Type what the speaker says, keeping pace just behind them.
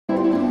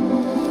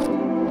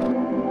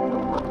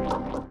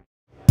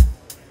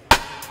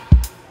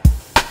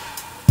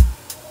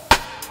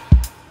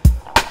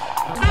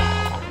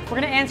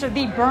answer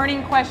the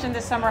burning question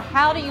this summer.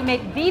 How do you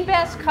make the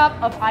best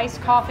cup of iced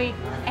coffee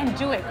and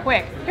do it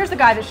quick? Here's the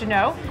guy that should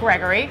know,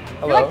 Gregory.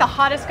 Hello. You're like the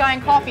hottest guy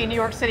in coffee in New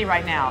York City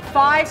right now.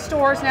 5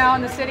 stores now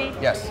in the city.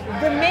 Yes.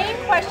 The main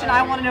question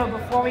I want to know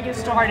before we get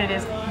started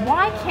is,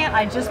 why can't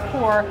I just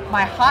pour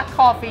my hot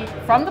coffee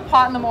from the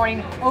pot in the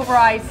morning over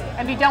ice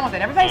and be done with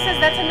it? Everybody says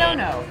that's a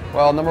no-no.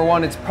 Well, number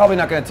one, it's probably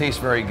not going to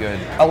taste very good.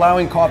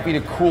 Allowing coffee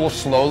to cool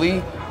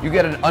slowly, you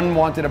get an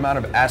unwanted amount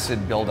of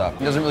acid buildup.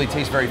 It doesn't really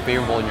taste very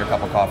favorable in your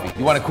cup of coffee.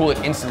 You want to cool it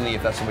instantly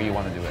if that's the way you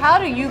want to do it. How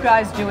do you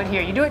guys do it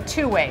here? You do it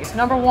 2 ways.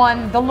 Number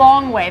one, the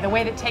long way, the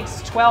way that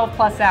takes 12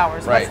 plus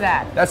hours. Right. What's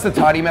that? That's the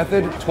toddy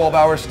method,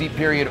 12-hour steep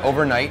period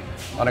overnight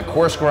on a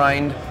coarse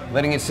grind,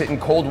 letting it sit in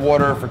cold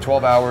water for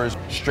 12 hours,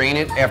 strain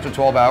it after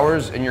 12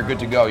 hours, and you're good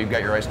to go. You've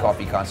got your iced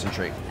coffee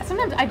concentrate.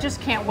 Sometimes I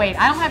just can't wait.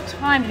 I don't have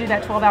time to do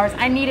that 12 hours.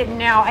 I need it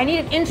now. I need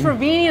it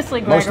intravenously,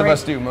 Gregory. Most of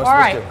us do. Most All of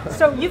right. us do.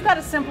 So you've got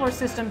a simpler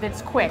system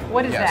that's quick.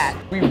 What is that?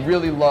 We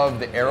really love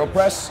the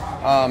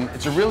AeroPress.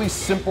 It's a really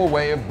simple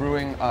way of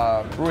brewing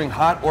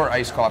hot or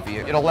iced coffee.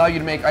 It'll allow you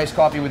to make iced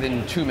coffee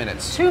within 2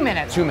 minutes. 2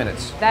 minutes? 2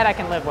 minutes. That I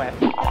can live with.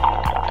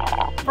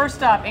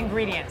 First up,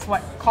 ingredients.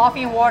 What?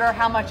 Coffee and water,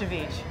 how much of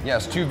each?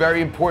 Yes, 2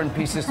 very important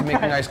pieces to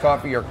making iced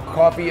coffee are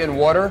coffee and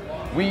water.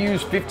 We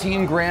use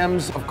 15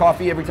 grams of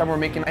coffee every time we're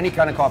making any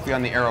kind of coffee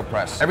on the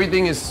AeroPress.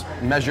 Everything is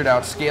measured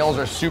out. Scales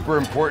are super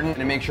important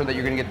to make sure that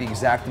you're going to get the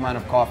exact amount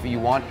of coffee you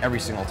want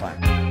every single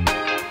time.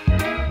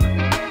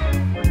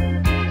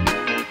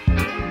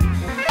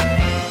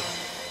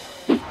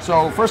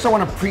 So first I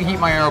want to preheat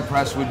my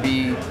AeroPress would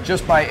be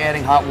just by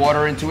adding hot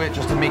water into it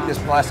just to make this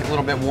plastic a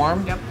little bit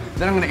warm. Yep.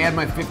 Then I'm going to add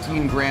my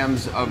 15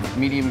 grams of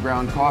medium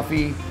ground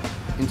coffee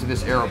into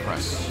this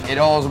AeroPress. It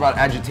all is about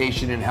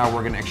agitation and how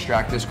we're going to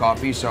extract this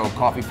coffee, so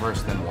coffee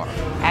first, then water.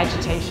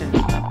 Agitation.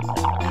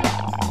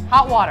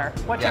 Hot water,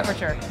 what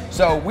temperature?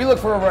 So we look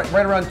for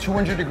right around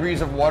 200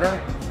 degrees of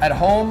water. At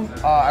home,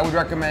 I would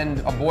recommend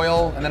a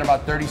boil, and then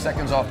about 30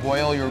 seconds off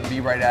boil, you'll be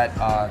right at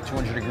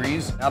 200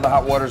 degrees. Now the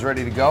hot water is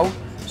ready to go.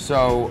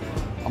 So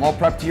I'm all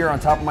prepped here. On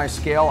top of my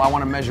scale, I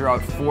want to measure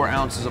out 4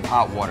 ounces of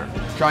hot water.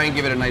 Try and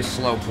give it a nice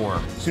slow pour.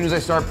 As soon as I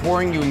start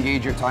pouring, you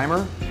engage your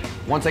timer.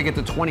 Once I get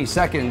to 20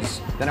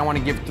 seconds, then I want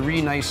to give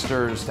 3 nice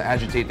stirs to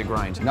agitate the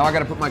grind. Now I got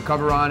to put my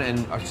cover on and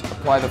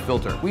apply the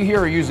filter. We here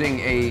are using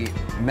a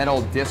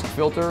metal disc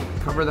filter.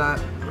 Cover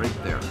that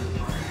right there.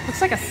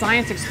 Looks like a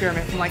science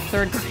experiment from like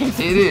 3rd grade.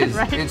 It is.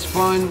 Right? It's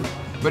fun,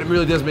 but it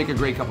really does make a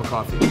great cup of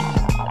coffee.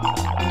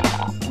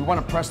 We want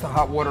to press the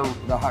hot water,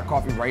 the hot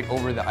coffee right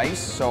over the ice,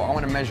 so I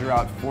want to measure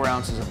out 4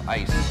 ounces of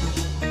ice.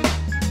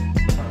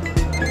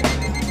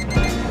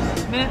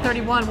 Minute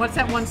 31, what's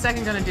that 1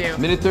 second gonna do?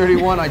 Minute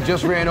 31, I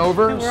just ran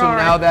over, so all right.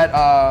 now that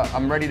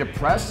I'm ready to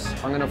press,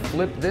 I'm gonna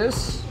flip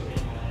this,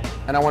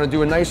 and I want to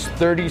do a nice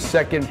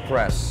 30-second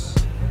press.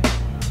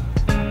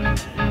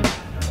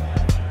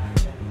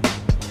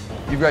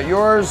 You've got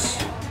yours,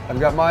 I've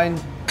got mine.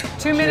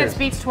 2 minutes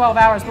beats 12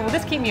 hours, but will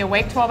this keep me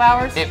awake 12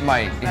 hours? It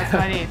might. That's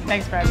what I need.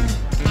 Thanks, Fred.